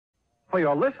For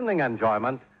your listening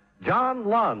enjoyment, John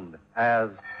Lund as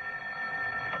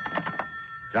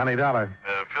Johnny Dollar.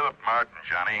 Philip Martin,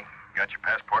 Johnny. Got your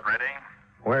passport ready?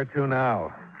 Where to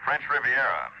now? French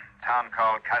Riviera, town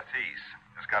called Cassis.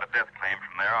 Just got a death claim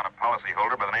from there on a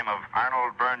policyholder by the name of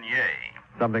Arnold Bernier.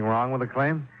 Something wrong with the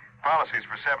claim? Policy's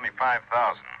for $75,000.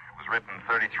 It was written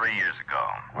 33 years ago.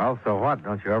 Well, so what?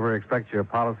 Don't you ever expect your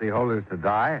policyholders to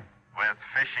die? With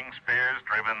fishing spears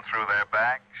driven through their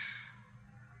backs?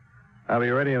 I'll be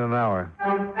ready in an hour.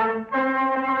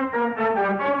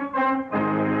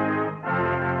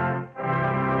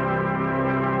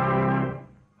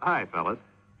 Hi, fellas.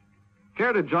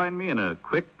 Care to join me in a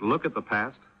quick look at the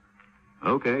past?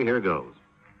 Okay, here goes.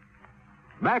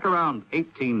 Back around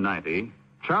 1890,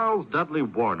 Charles Dudley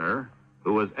Warner,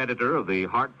 who was editor of the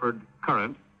Hartford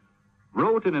Courant,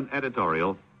 wrote in an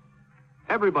editorial,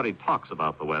 "Everybody talks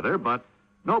about the weather, but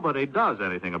nobody does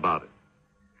anything about it."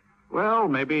 Well,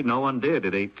 maybe no one did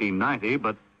in 1890,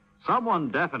 but someone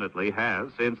definitely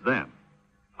has since then.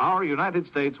 Our United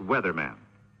States weatherman.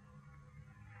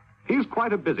 He's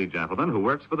quite a busy gentleman who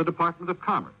works for the Department of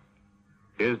Commerce.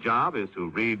 His job is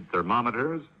to read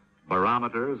thermometers,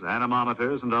 barometers,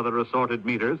 anemometers, and other assorted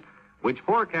meters which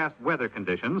forecast weather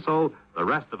conditions so the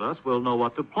rest of us will know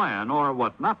what to plan or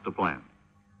what not to plan,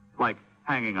 like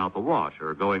hanging out the wash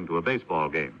or going to a baseball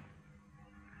game.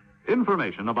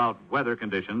 Information about weather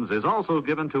conditions is also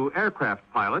given to aircraft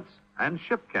pilots and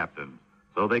ship captains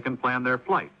so they can plan their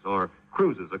flights or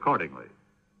cruises accordingly.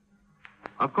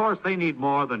 Of course, they need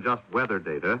more than just weather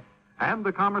data, and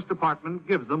the Commerce Department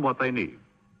gives them what they need.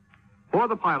 For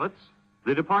the pilots,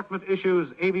 the department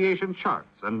issues aviation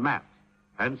charts and maps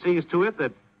and sees to it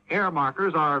that air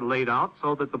markers are laid out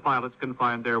so that the pilots can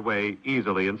find their way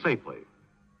easily and safely.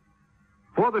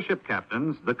 For the ship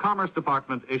captains, the Commerce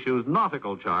Department issues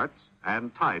nautical charts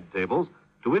and tide tables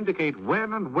to indicate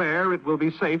when and where it will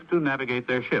be safe to navigate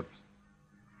their ships.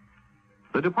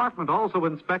 The department also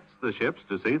inspects the ships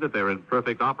to see that they're in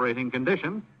perfect operating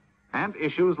condition and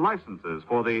issues licenses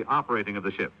for the operating of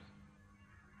the ships.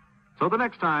 So the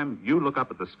next time you look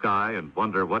up at the sky and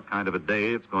wonder what kind of a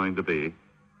day it's going to be,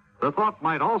 the thought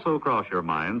might also cross your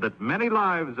mind that many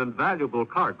lives and valuable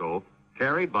cargo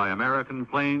carried by American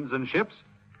planes and ships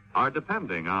are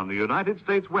depending on the United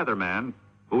States weatherman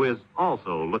who is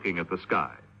also looking at the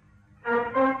sky.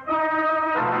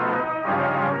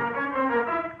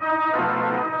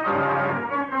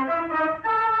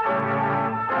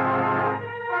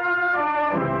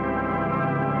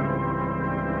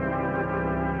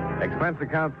 Expense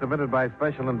account submitted by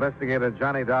Special Investigator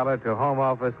Johnny Dollar to Home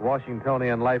Office,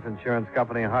 Washingtonian Life Insurance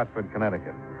Company, Hartford,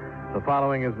 Connecticut. The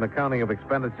following is an accounting of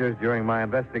expenditures during my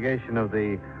investigation of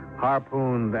the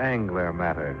Harpooned angler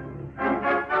matter.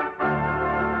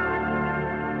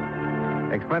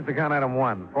 Expense account item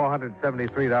 1,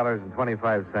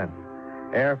 $473.25.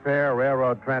 Airfare,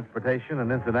 railroad transportation, and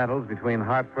incidentals between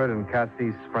Hartford and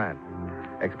Cassis, France.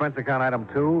 Expense account item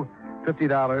 2,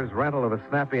 $50 rental of a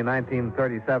snappy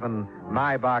 1937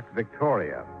 Maybach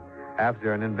Victoria.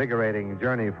 After an invigorating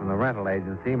journey from the rental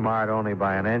agency, marred only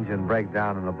by an engine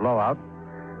breakdown and a blowout,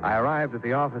 I arrived at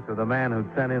the office of the man who'd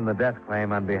sent in the death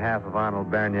claim on behalf of Arnold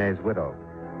Bernier's widow.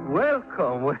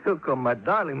 Welcome, my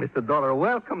darling Mr. Dollar.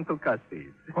 Welcome to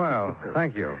Cassis. Well,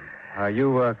 thank you. Are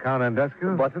you Count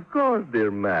Andescu? But of course,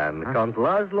 dear man. Count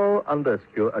Laszlo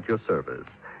Andescu at your service.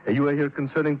 You are here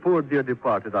concerning poor dear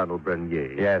departed Arnold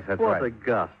Bernier. Yes, that's right. What a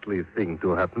ghastly thing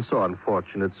to happen. So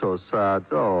unfortunate, so sad.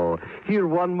 Oh, here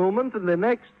one moment and the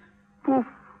next, poof.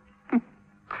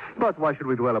 But why should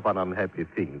we dwell upon unhappy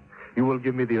things? You will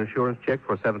give me the insurance check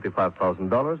for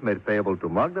 $75,000 made payable to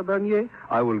Magda Bernier.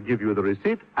 I will give you the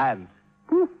receipt and,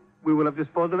 poof, we will have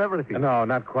disposed of everything. No,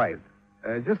 not quite.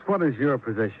 Just what is your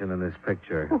position in this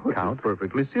picture, Count? It's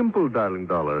perfectly simple, darling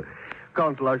Dollar.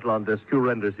 Count Laszlo Andescu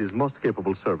renders his most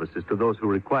capable services to those who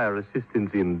require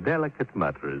assistance in delicate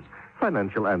matters,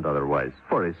 financial and otherwise,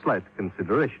 for a slight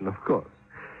consideration, of course.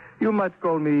 You might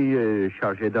call me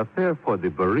chargé d'affaires for the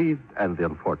bereaved and the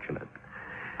unfortunate.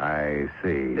 I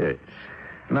see. Yes.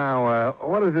 Now,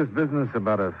 what is this business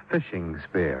about a fishing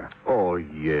spear? Oh,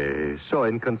 yes. So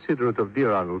inconsiderate of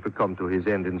dear Arnold to come to his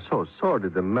end in so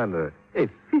sordid a manner. A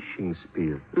fishing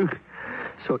spear. Ugh.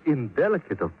 So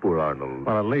indelicate of poor Arnold.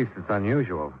 Well, at least it's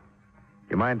unusual.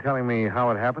 You mind telling me how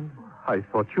it happened? I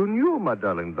thought you knew, my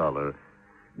darling Dollar.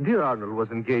 Dear Arnold was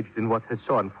engaged in what has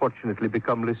so unfortunately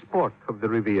become the sport of the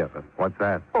Riviera. What's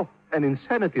that? Oh, an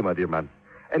insanity, my dear man.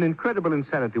 An incredible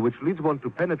insanity which leads one to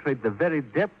penetrate the very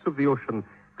depths of the ocean,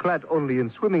 clad only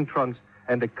in swimming trunks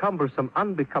and a cumbersome,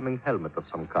 unbecoming helmet of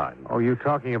some kind. Oh, you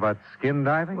talking about skin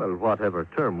diving? Well, whatever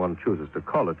term one chooses to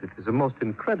call it, it is a most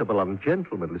incredible,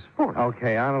 ungentlemanly sport.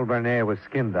 Okay, Arnold Bernier was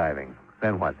skin diving.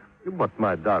 Then what? But,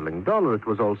 my darling Dollar, it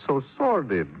was all so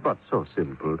sordid, but so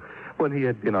simple. When he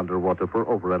had been underwater for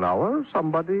over an hour,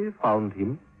 somebody found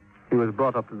him. He was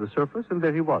brought up to the surface, and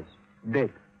there he was,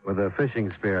 dead. With a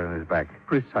fishing spear in his back.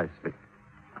 Precisely.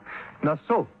 Now,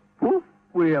 so, poof,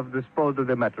 we have disposed of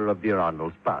the matter of dear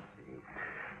Arnold's passing.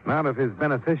 Not if his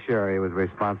beneficiary was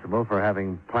responsible for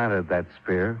having planted that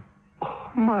spear.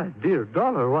 Oh, my dear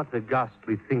Dollar, what a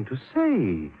ghastly thing to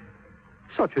say.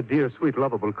 Such a dear, sweet,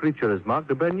 lovable creature as Marc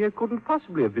de Bernier couldn't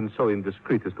possibly have been so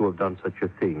indiscreet as to have done such a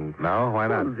thing. No, why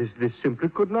not? Well, this simply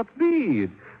could not be.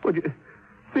 Would you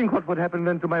think what would happen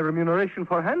then to my remuneration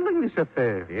for handling this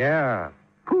affair? Yeah.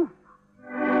 Poof.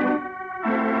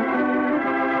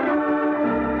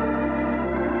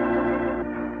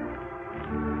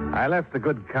 I left the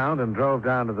good Count and drove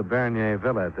down to the Bernier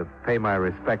villa to pay my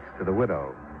respects to the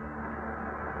widow.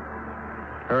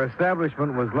 Her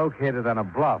establishment was located on a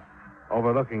bluff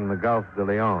overlooking the Gulf de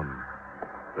Leon.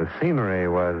 The scenery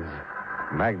was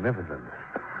magnificent.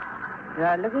 You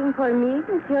are looking for me,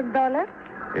 Monsieur Dollar?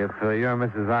 If you're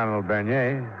Mrs. Arnold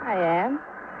Bernier. I am.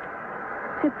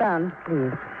 Sit down,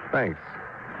 please. Thanks.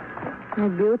 A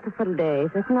beautiful day,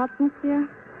 is it not, monsieur?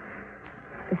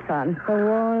 The sun so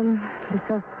warm, the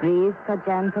soft breeze so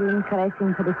gentle and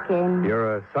caressing to the skin.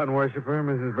 You're a sun worshiper,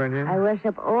 Mrs. Bernier? I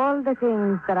worship all the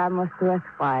things that are most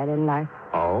worthwhile in life.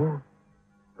 Oh?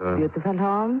 Beautiful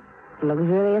homes,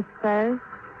 luxurious furs,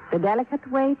 the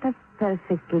delicate weight of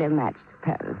perfectly matched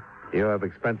pearls. You have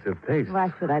expensive taste.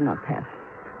 Why should I not have?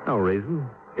 No reason,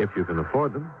 if you can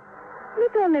afford them.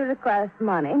 It only requires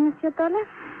money, Monsieur Dollar.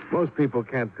 Most people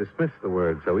can't dismiss the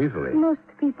word so easily. Most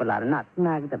people are not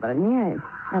Marc de Bernier,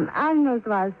 and Arnold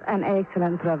was an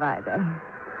excellent provider.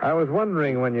 I was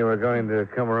wondering when you were going to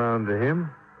come around to him.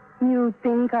 You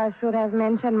think I should have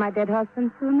mentioned my dead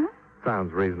husband sooner?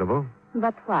 Sounds reasonable.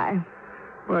 But why?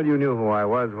 Well, you knew who I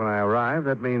was when I arrived.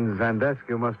 That means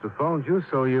Zandescu must have phoned you,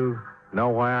 so you know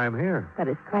why I'm here. That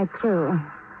is quite true.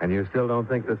 And you still don't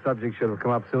think the subject should have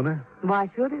come up sooner? Why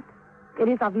should it? It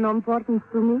is of no importance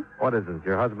to me. What is it,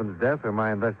 your husband's death or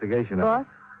my investigation of Both?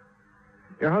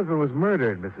 it? Your husband was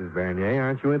murdered, Mrs. Bernier.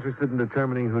 Aren't you interested in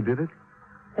determining who did it?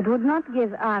 It would not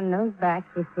give Arnold back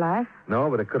his life. No,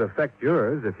 but it could affect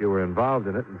yours if you were involved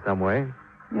in it in some way.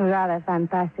 A rather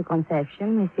fantastic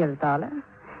conception, Monsieur Dollar.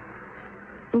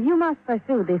 If you must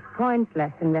pursue this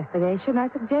pointless investigation, I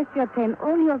suggest you obtain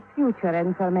all your future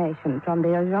information from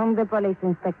the agent de police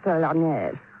Inspector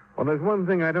Lanier. Well, there's one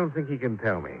thing I don't think he can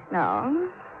tell me. No?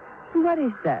 What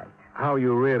is that? How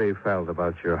you really felt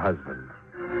about your husband.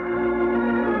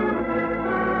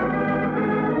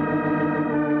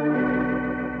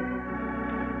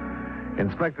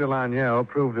 Inspector Lanier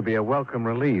proved to be a welcome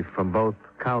relief from both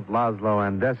Count Laszlo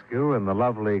Andescu and the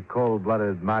lovely,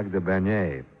 cold-blooded Marc de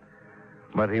Bernier.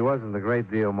 But he wasn't a great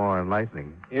deal more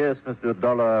enlightening. Yes, Mr.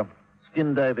 Dollar.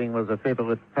 Skin diving was a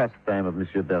favorite pastime of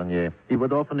Monsieur Bernier. He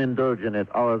would often indulge in it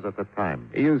hours at a time.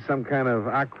 He used some kind of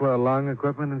aqua lung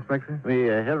equipment, Inspector?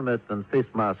 A helmet and face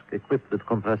mask equipped with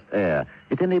compressed air.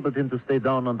 It enabled him to stay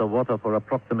down underwater for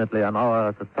approximately an hour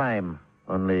at a time.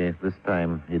 Only this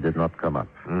time he did not come up.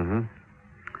 Mm-hmm.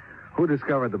 Who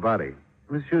discovered the body?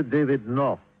 Monsieur David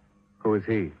North. Who is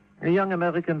he? A young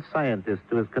American scientist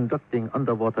who is conducting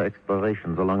underwater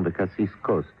explorations along the Cassis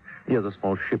coast. He has a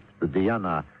small ship, the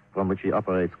Diana, from which he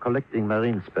operates, collecting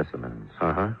marine specimens.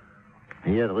 Uh-huh.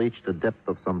 He had reached a depth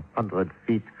of some 100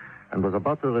 feet and was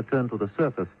about to return to the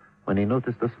surface when he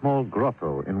noticed a small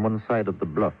grotto in one side of the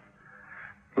bluff.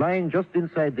 Lying just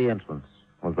inside the entrance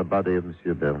was the body of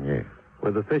Monsieur Bernier.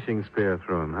 With a fishing spear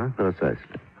through him, huh?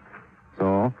 Precisely.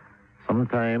 So,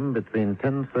 sometime between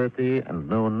 10:30 and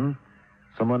noon,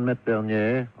 someone met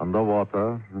Bernier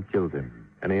underwater and killed him.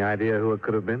 Any idea who it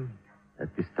could have been?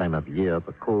 At this time of year,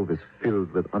 the cove is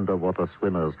filled with underwater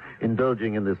swimmers,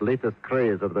 indulging in this latest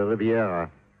craze of the Riviera.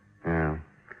 Yeah.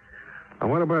 And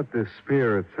what about this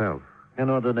spear itself? An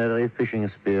ordinary fishing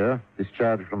spear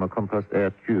discharged from a compressed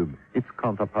air tube. Its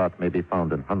counterpart may be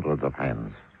found in hundreds of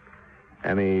hands.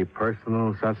 Any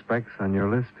personal suspects on your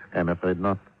list? I'm afraid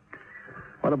not.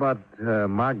 What about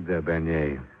Marc de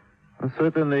Bernier?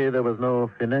 Certainly, there was no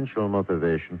financial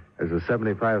motivation. There's a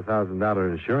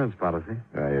 $75,000 insurance policy.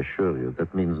 I assure you,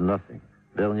 that means nothing.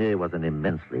 Bernier was an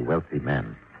immensely wealthy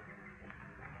man.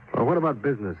 Well, what about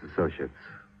business associates?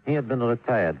 He had been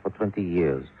retired for 20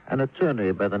 years. An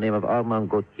attorney by the name of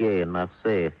Armand Gauthier in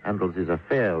Marseille handles his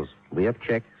affairs. We have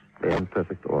checks. They're in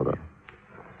perfect order.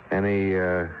 Any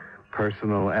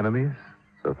personal enemies?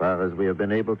 So far as we have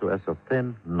been able to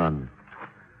ascertain, none.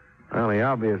 Well, he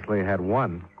obviously had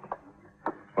one.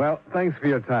 Well, thanks for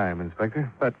your time,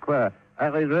 Inspector. But, I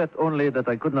regret only that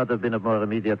I could not have been of more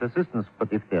immediate assistance,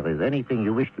 but if there is anything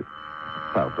you wish to...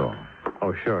 Pardon.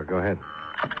 Oh, sure. Go ahead.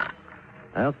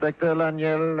 Inspector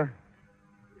Laniel.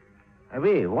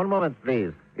 Oui, one moment,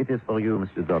 please. It is for you,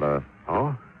 Monsieur Dollar.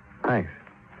 Oh, thanks.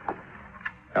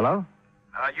 Hello?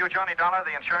 You Johnny Dollar,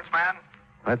 the insurance man?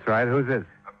 That's right. Who's this?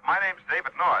 My name's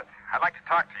David North. I'd like to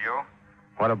talk to you.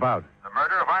 What about? The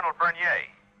murder of Arnold Bernier.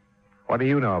 What do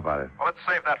you know about it? Well, let's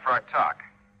save that for our talk.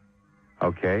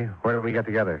 Okay. Where do we get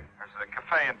together? There's a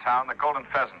cafe in town, the Golden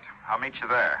Pheasant. I'll meet you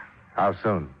there. How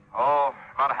soon? Oh,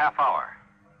 about a half hour.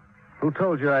 Who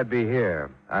told you I'd be here?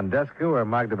 Andescu or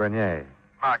Magda Bernier?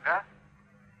 Magda?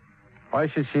 Why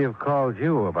should she have called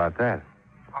you about that?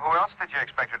 Well, who else did you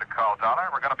expect her to call, Dollar?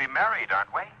 We're going to be married,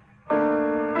 aren't we?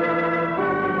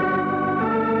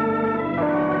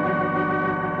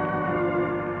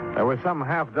 There were some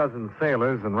half-dozen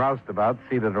sailors and roustabouts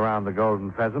seated around the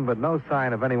Golden Pheasant, but no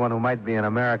sign of anyone who might be an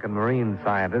American marine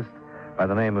scientist by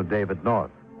the name of David North.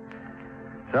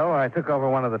 So I took over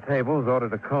one of the tables,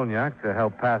 ordered a cognac to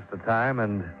help pass the time,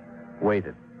 and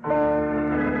waited.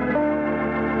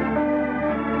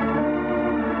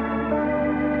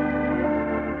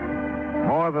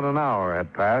 More than an hour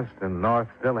had passed, and North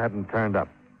still hadn't turned up.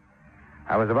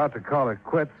 I was about to call it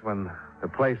quits when the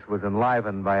place was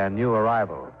enlivened by a new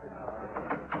arrival.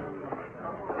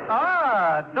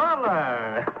 Ah,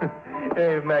 Dollar!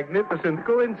 A magnificent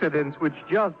coincidence which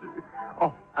just...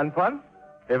 Oh, Antoine?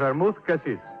 A vermouth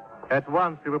cassis. At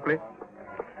once, s'il vous plaît.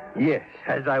 Yes,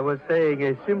 as I was saying,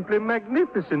 a simply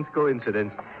magnificent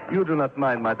coincidence. You do not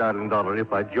mind, my darling Dollar,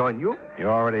 if I join you? You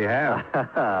already have.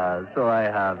 So I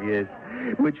have, yes.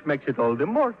 Which makes it all the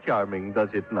more charming, does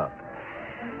it not?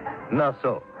 Now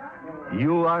so,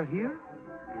 you are here?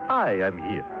 I am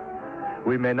here.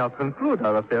 We may now conclude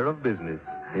our affair of business.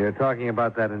 You're talking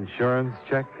about that insurance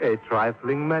check? A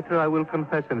trifling matter, I will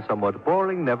confess, and somewhat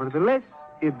boring. Nevertheless,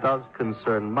 it does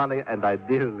concern money, and I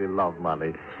dearly love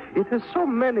money. It has so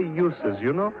many uses,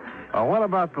 you know. What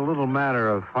about the little matter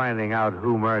of finding out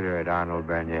who murdered Arnold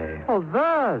Bernier? Oh,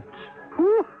 that?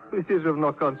 Whew, it is of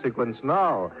no consequence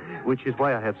now, which is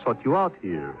why I have sought you out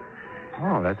here.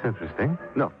 Oh, that's interesting.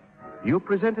 No, you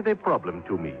presented a problem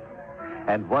to me.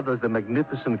 And what does the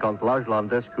magnificent Count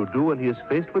Landescu do when he is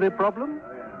faced with a problem?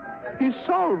 He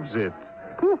solves it.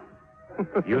 Poof.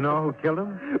 You know who killed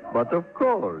him? But of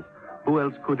course. Who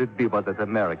else could it be but that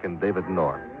American David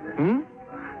North?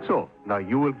 So, now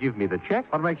you will give me the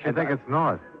check. What makes you think it's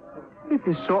North? It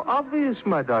is so obvious,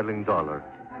 my darling Dollar.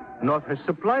 North has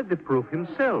supplied the proof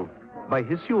himself by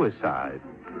his suicide.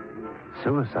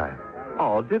 Suicide?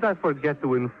 Oh, did I forget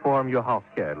to inform you how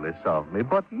careless of me?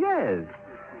 But yes,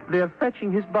 they are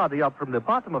fetching his body up from the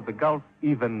bottom of the Gulf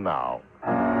even now.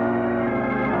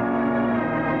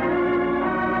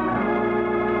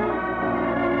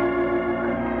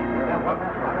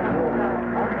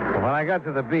 When I got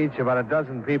to the beach, about a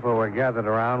dozen people were gathered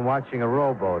around watching a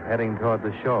rowboat heading toward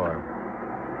the shore.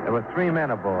 There were 3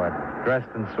 men aboard, dressed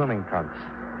in swimming trunks,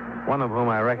 one of whom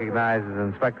I recognized as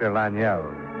Inspector Laniel.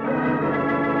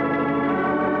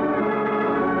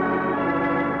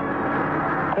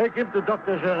 Take him to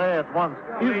Dr. Geret at once.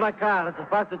 Use my car. It's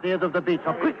fast at the end of the beach.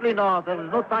 Now, quickly now. There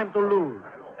is no time to lose.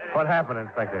 What happened,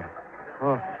 Inspector?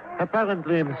 Oh,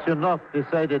 apparently, Monsieur North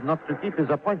decided not to keep his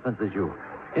appointment with you.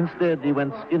 Instead, he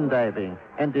went skin diving,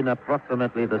 and in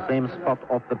approximately the same spot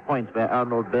off the point where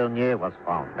Arnold Bernier was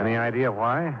found. Any idea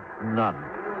why? None.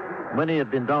 When he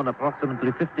had been down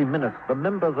approximately 50 minutes, the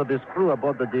members of his crew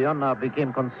aboard the Diana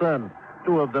became concerned.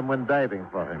 2 of them went diving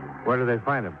for him. Where did they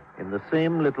find him? In the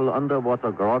same little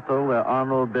underwater grotto where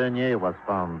Arnold Bernier was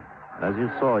found. As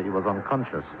you saw, he was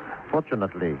unconscious.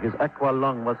 Fortunately, his aqua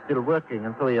lung was still working,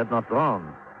 and so he had not drowned.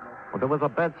 But there was a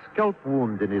bad scalp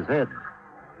wound in his head.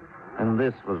 And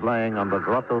this was lying on the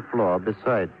grotto floor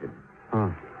beside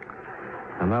him.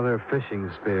 Another fishing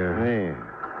spear. Yes.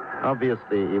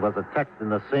 Obviously, he was attacked in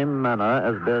the same manner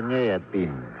as Bernier had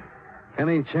been.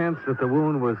 Any chance that the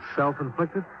wound was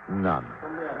self-inflicted? None.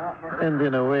 And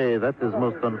in a way, that is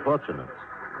most unfortunate.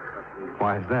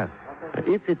 Why is that?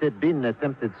 If it had been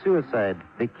attempted suicide,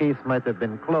 the case might have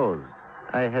been closed.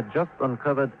 I had just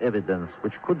uncovered evidence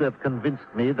which could have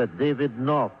convinced me that David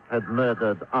North had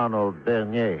murdered Arnold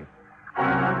Bernier.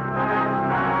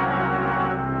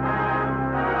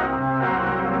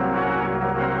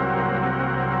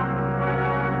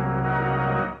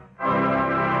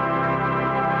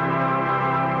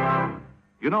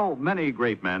 You know, many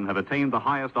great men have attained the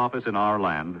highest office in our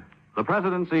land, the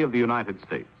presidency of the United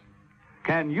States.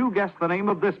 Can you guess the name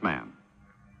of this man?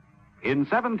 In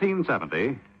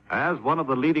 1770, as one of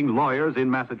the leading lawyers in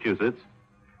Massachusetts,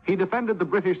 he defended the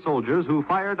British soldiers who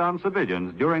fired on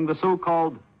civilians during the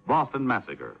so-called Boston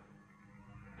Massacre.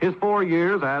 His 4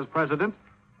 years as president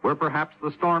were perhaps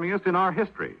the stormiest in our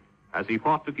history, as he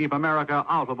fought to keep America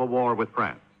out of a war with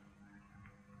France.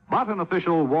 But an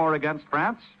official war against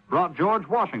France brought George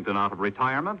Washington out of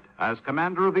retirement as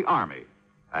commander of the Army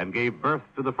and gave birth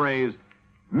to the phrase,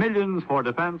 millions for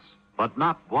defense, but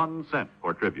not 1 cent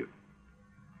for tribute.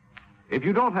 If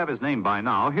you don't have his name by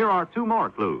now, here are 2 more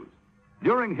clues.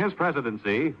 During his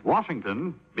presidency,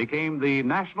 Washington became the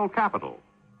national capital,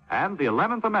 and the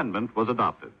 11th Amendment was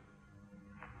adopted.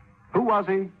 Who was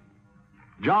he?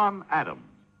 John Adams,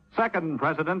 2nd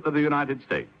President of the United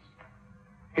States.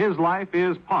 His life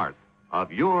is part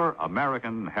of your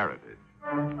American heritage.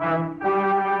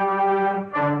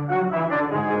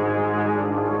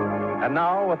 And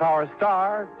now, with our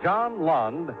star, John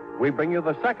Lund, we bring you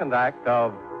the second act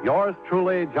of Yours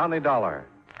Truly, Johnny Dollar.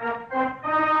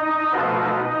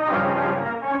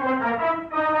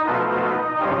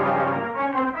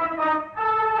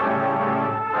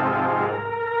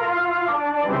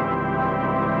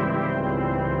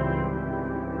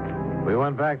 We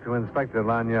went back to Inspector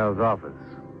Lanyell's office.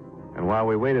 And while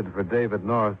we waited for David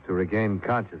North to regain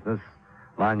consciousness,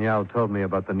 Lanyell told me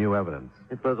about the new evidence.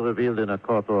 It was revealed in a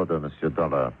court order, Monsieur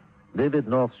Dollar. David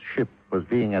North's ship was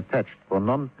being attached for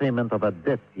non-payment of a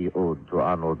debt he owed to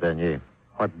Arnold Bernier.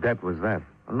 What debt was that?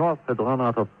 North had run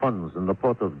out of funds in the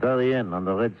port of Darien on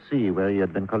the Red Sea, where he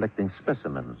had been collecting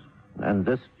specimens. And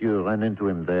Destiu ran into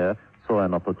him there, saw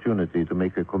an opportunity to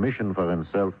make a commission for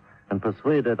himself, and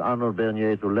persuaded Arnold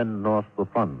Bernier to lend North the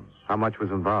funds. How much was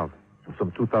involved?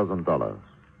 Some $2,000.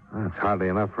 That's hardly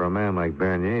enough for a man like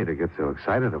Bernier to get so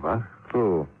excited about.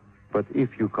 True. But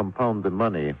if you compound the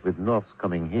money with North's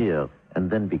coming here and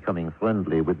then becoming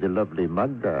friendly with the lovely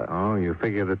Magda... Oh, you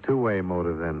figured a 2-way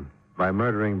motive then. By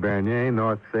murdering Bernier,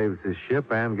 North saves his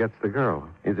ship and gets the girl.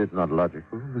 Is it not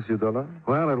logical, Monsieur Dollar?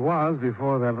 Well, it was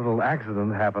before that little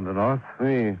accident happened to North.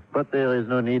 Oui, but there is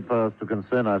no need for us to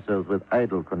concern ourselves with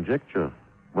idle conjecture.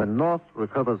 When North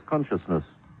recovers consciousness,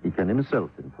 he can himself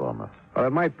inform us. Well,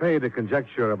 it might pay to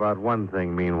conjecture about one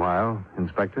thing meanwhile,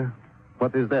 Inspector.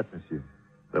 What is that, Monsieur?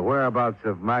 The whereabouts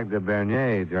of Magda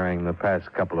Bernier during the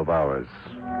past couple of hours.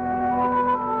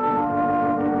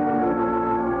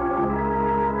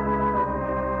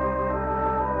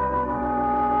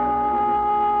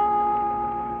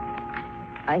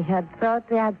 I had thought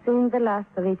we had seen the last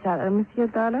of each other, Monsieur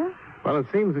Dollar. Well, it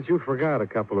seems that you forgot a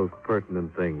couple of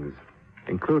pertinent things,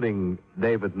 including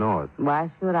David North.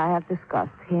 Why should I have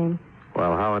discussed him?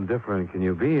 Well, how indifferent can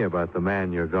you be about the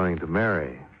man you're going to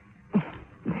marry?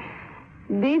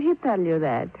 Did he tell you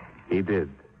that? He did.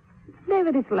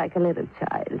 David is like a little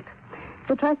child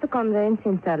who tries to convince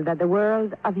himself that the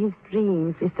world of his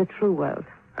dreams is the true world.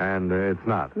 And it's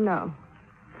not. No.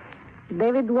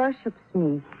 David worships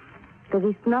me. There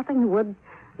is nothing he would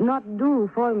not do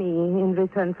for me in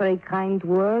return for a kind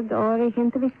word or a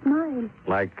hint of a smile.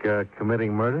 Like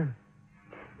committing murder?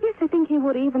 Yes, I think he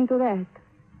would even do that.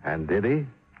 And did he?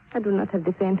 I do not have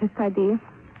the faintest idea.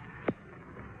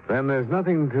 Then there's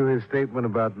nothing to his statement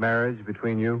about marriage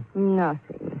between you?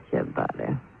 Nothing, Monsieur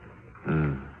Dollar.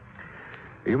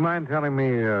 Do you mind telling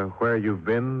me where you've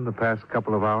been the past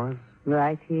couple of hours?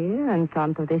 Right here in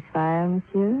front of this fire,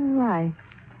 Monsieur. Why?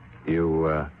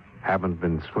 You haven't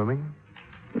been swimming?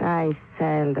 I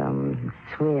seldom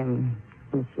swim,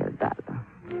 Monsieur Dollar.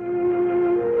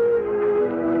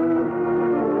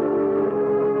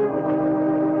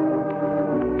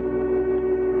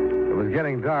 It was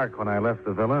getting dark when I left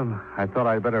the villa. I thought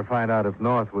I'd better find out if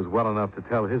North was well enough to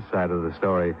tell his side of the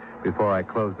story before I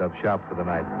closed up shop for the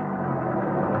night.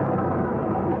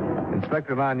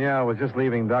 Inspector Lanyell was just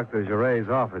leaving Dr. Giret's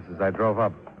office as I drove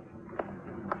up.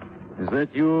 Is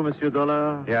that you, Monsieur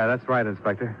Dollar? Yeah, that's right,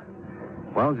 Inspector.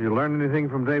 Well, did you learn anything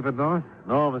from David North?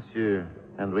 No, Monsieur,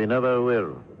 and we never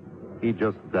will. He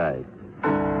just died.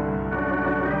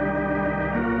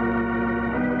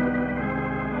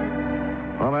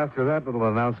 Well, after that little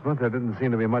announcement, there didn't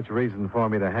seem to be much reason for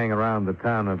me to hang around the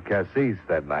town of Cassis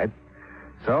that night.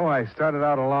 So I started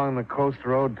out along the coast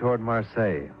road toward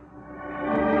Marseille.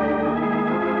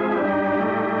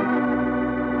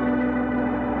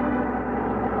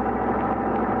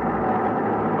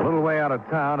 A little way out of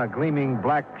town, a gleaming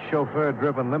black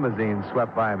chauffeur-driven limousine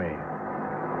swept by me.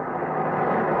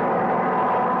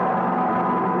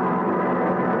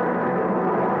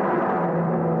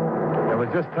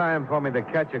 Just time for me to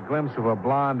catch a glimpse of a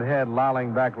blonde head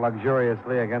lolling back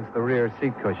luxuriously against the rear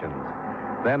seat cushions.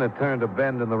 Then it turned a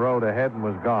bend in the road ahead and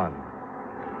was gone.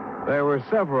 There were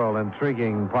several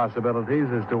intriguing possibilities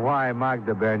as to why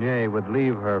Magda Bernier would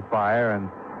leave her fire and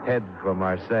head for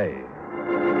Marseille.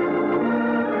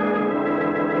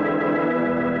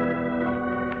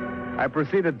 I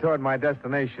proceeded toward my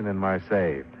destination in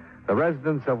Marseille, the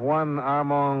residence of one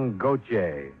Armand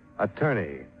Gauthier,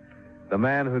 attorney, the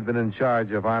man who'd been in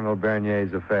charge of Arnold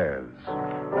Bernier's affairs.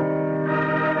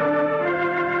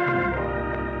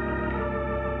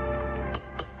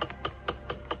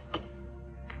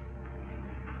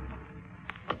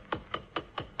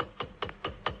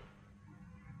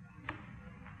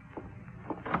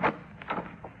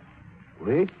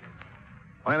 Oui?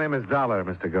 My name is Dollar,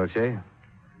 Mr. Gauthier.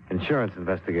 Insurance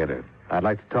investigator. I'd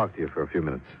like to talk to you for a few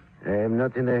minutes. I am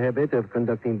not in the habit of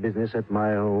conducting business at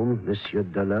my home, Monsieur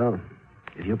Dollar.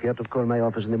 If you care to call my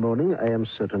office in the morning, I am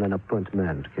certain an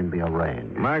appointment can be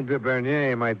arranged. Magda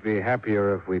Bernier might be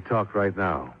happier if we talk right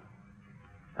now.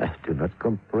 I do not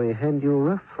comprehend your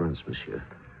reference, monsieur.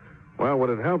 Well, would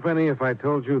it help any if I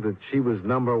told you that she was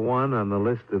number one on the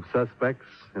list of suspects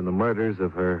in the murders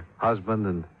of her husband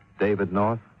and David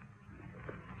North?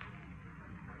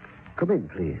 Come in,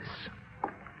 please.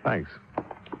 Thanks.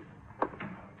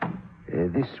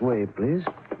 This way, please.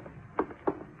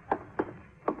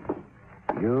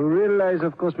 You realize,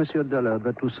 of course, Monsieur Dollar,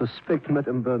 that to suspect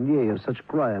Madame Bernier of such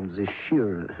crimes is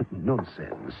sheer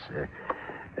nonsense.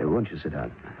 Won't you sit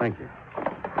down? Thank you.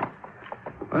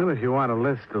 Well, if you want a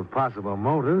list of possible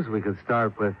motives, we could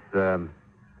start with,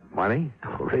 money.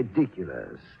 Oh,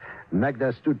 ridiculous.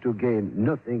 Magda stood to gain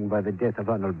nothing by the death of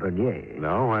Arnold Bernier.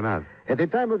 No, why not? At the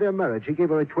time of their marriage, he gave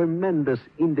her a tremendous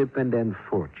independent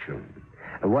fortune.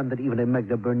 One that even a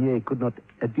Magda Bernier could not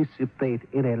dissipate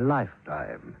in a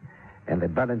lifetime. And the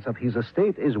balance of his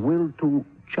estate is willed to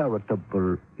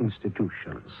charitable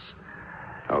institutions.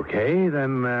 Okay,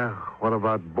 then what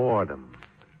about boredom?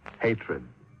 Hatred?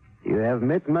 You have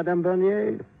met Madame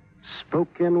Bernier?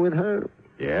 Spoken with her?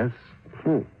 Yes.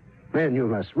 Then you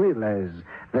must realize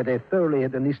that a thoroughly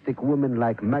hedonistic woman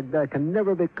like Magda can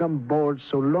never become bored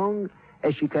so long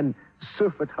as she can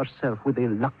surfeit herself with the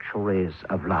luxuries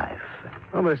of life.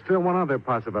 Well, there's still one other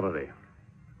possibility.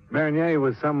 Bernier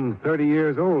was some 30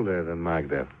 years older than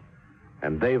Magda.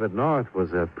 And David North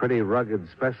was a pretty rugged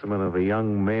specimen of a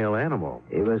young male animal.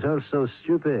 He was also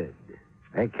stupid.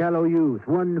 A callow youth,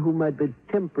 one who might be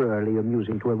temporarily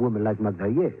amusing to a woman like Magda,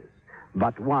 yes.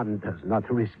 But one does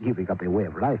not risk giving up a way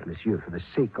of life, monsieur, for the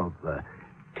sake of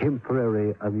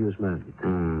temporary amusement.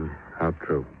 How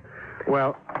true.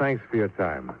 Well, thanks for your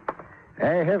time.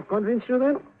 I have convinced you,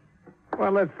 then?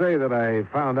 Well, let's say that I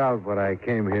found out what I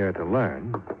came here to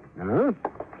learn. Huh?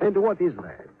 And what is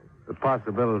that? The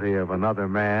possibility of another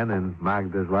man in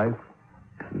Magda's life.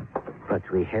 But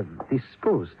we have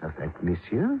disposed of that,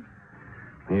 monsieur.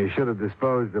 You should have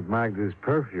disposed of Magda's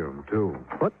perfume, too.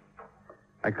 What?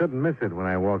 I couldn't miss it when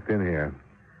I walked in here.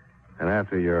 And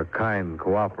after your kind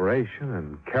cooperation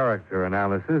and character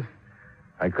analysis,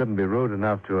 I couldn't be rude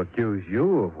enough to accuse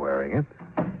you of wearing it.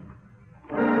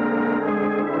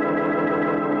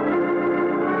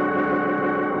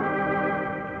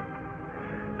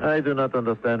 I do not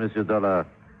understand, Monsieur Dollar.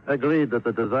 Agreed that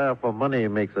the desire for money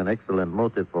makes an excellent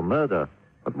motive for murder.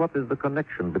 But what is the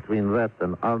connection between that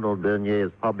and Arnold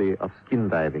Bernier's hobby of skin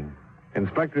diving?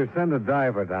 Inspector, send a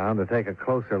diver down to take a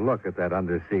closer look at that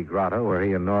undersea grotto where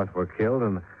he and North were killed,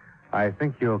 and I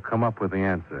think you'll come up with the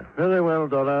answer. Very well,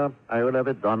 Dollar. I will have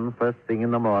it done first thing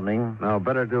in the morning. No,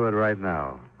 better do it right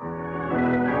now.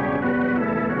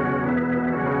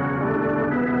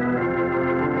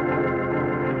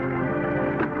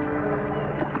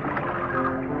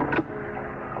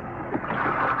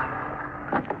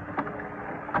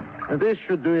 This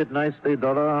should do it nicely,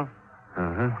 Dollar.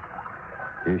 Uh-huh.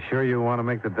 You sure you want to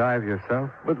make the dive yourself?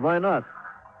 But why not?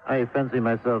 I fancy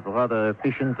myself rather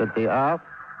efficient at the art,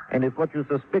 and if what you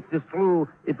suspect is true,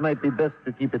 it might be best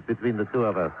to keep it between the two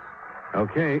of us.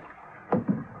 Okay.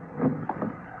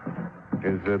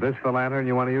 Is this the lantern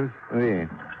you want to use? Oui.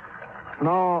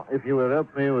 Now, if you will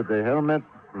help me with the helmet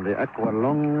and the aqua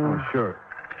lung. Oh, sure.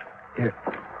 Here.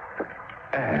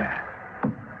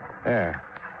 There.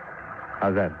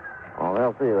 How's that? Oh,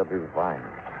 I'll see. That'll be fine.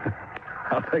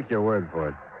 I'll take your word for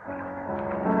it.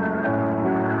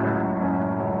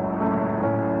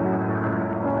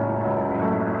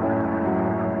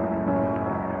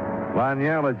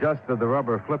 Laniel adjusted the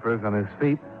rubber flippers on his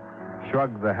feet,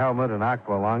 shrugged the helmet and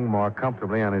aqua lung more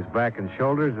comfortably on his back and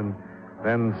shoulders, and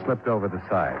then slipped over the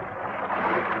side.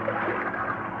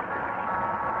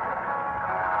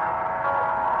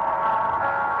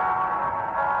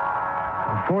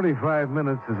 "45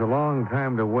 minutes is a long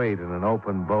time to wait in an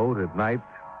open boat at night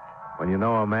when you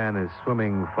know a man is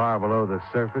swimming far below the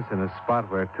surface in a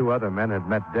spot where two other men had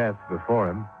met death before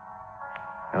him.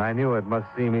 And I knew it must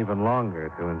seem even longer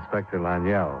to Inspector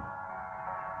Laniel.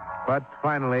 But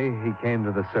finally, he came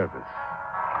to the surface.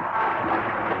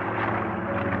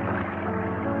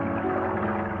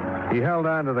 He held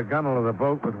on to the gunwale of the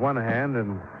boat with one hand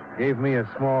and gave me a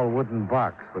small wooden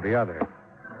box with the other.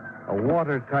 A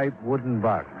watertight wooden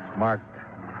box marked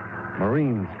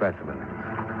marine specimens.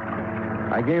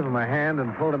 I gave him a hand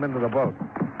and pulled him into the boat.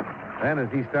 Then, as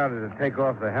he started to take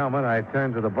off the helmet, I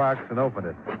turned to the box and opened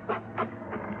it.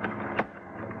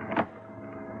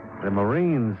 The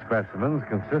marine specimens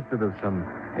consisted of some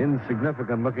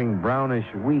insignificant-looking brownish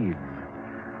weeds.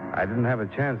 I didn't have a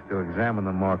chance to examine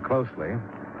them more closely.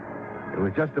 It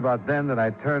was just about then that I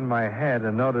turned my head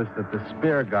and noticed that the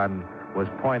spear gun was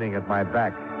pointing at my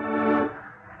back.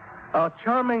 How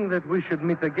charming that we should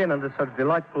meet again under such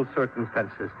delightful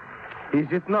circumstances.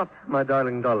 Is it not, my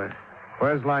darling Dollar?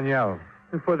 Where's Laniel?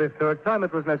 For the third time,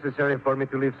 it was necessary for me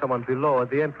to leave someone below at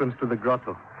the entrance to the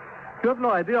grotto. You have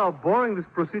no idea how boring this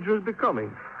procedure is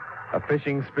becoming. A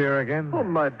fishing spear again? Oh,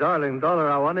 my darling Dollar,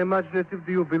 how unimaginative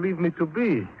do you believe me to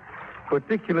be?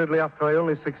 Particularly after I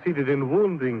only succeeded in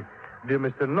wounding dear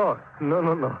Mr. North.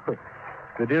 No.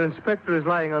 The dear inspector is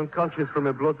lying unconscious from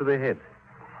a blow to the head.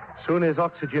 Soon his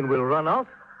oxygen will run out,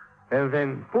 and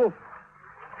then, poof.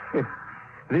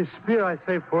 This spear I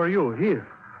save for you, here,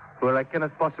 where I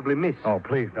cannot possibly miss. Oh,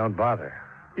 please, don't bother.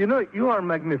 You know, you are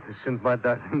magnificent, my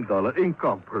darling Dollar,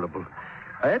 incomparable.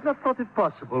 I had not thought it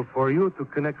possible for you to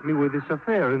connect me with this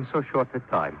affair in so short a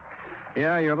time.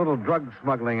 Yeah, your little drug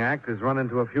smuggling act has run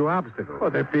into a few obstacles.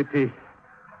 What a pity.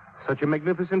 Such a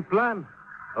magnificent plan.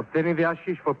 Obtaining the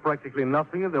hashish for practically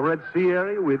nothing in the Red Sea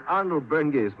area with Arnold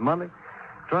Bernier's money,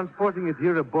 transporting it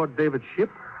here aboard David's ship,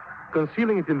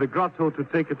 concealing it in the grotto to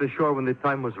take it ashore when the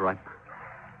time was ripe.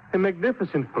 A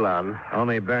magnificent plan.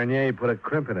 Only Bernier put a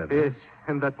crimp in it. Yes,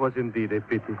 and that was indeed a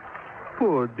pity.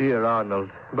 Poor dear Arnold.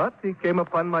 But he came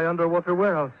upon my underwater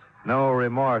warehouse. No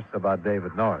remorse about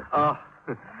David North. Ah,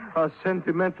 how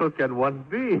sentimental can one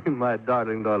be, my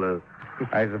darling Dollar?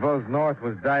 I suppose North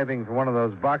was diving for one of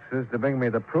those boxes to bring me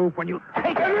the proof when you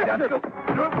take it.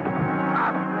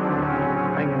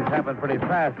 Things happened pretty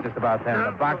fast just about then.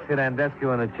 The box hit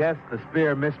Andescu in the chest. The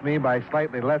spear missed me by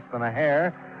slightly less than a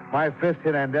hair. My fist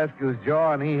hit Andescu's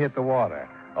jaw, and he hit the water.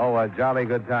 Oh, a jolly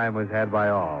good time was had by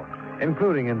all,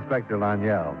 including Inspector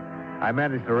Laniel. I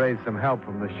managed to raise some help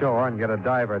from the shore and get a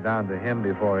diver down to him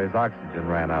before his oxygen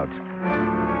ran out.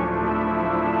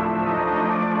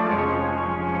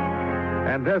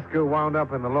 Andescu wound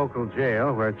up in the local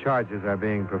jail where charges are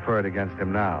being preferred against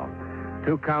him now.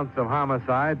 2 counts of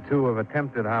homicide, 2 of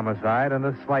attempted homicide, and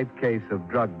a slight case of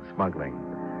drug smuggling.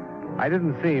 I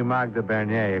didn't see Magda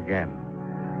Bernier again.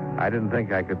 I didn't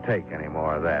think I could take any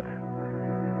more of that.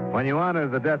 When you honor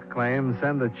the death claim,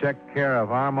 send the check care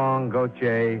of Armand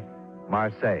Gauthier,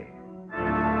 Marseille.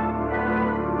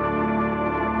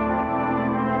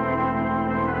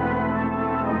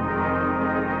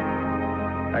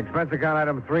 Expense account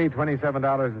item 3,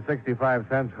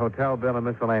 $27.65, hotel bill and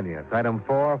miscellaneous. Item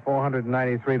 4,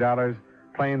 $493,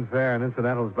 plane fare and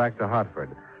incidentals back to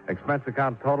Hartford. Expense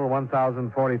account total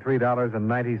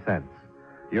 $1,043.90.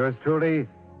 Yours truly,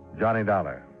 Johnny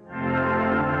Dollar.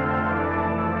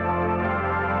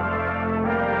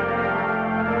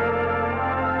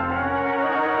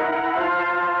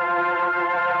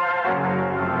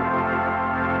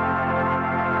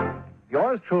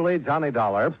 Yours truly, Johnny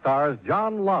Dollar, stars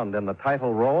John Lund in the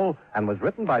title role and was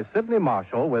written by Sidney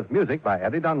Marshall with music by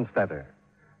Eddie Dunstetter.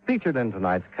 Featured in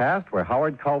tonight's cast were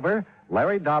Howard Culver,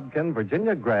 Larry Dobkin,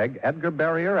 Virginia Gregg, Edgar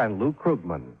Barrier, and Lou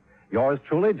Krugman. Yours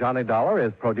truly, Johnny Dollar,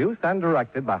 is produced and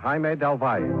directed by Jaime Del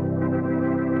Valle.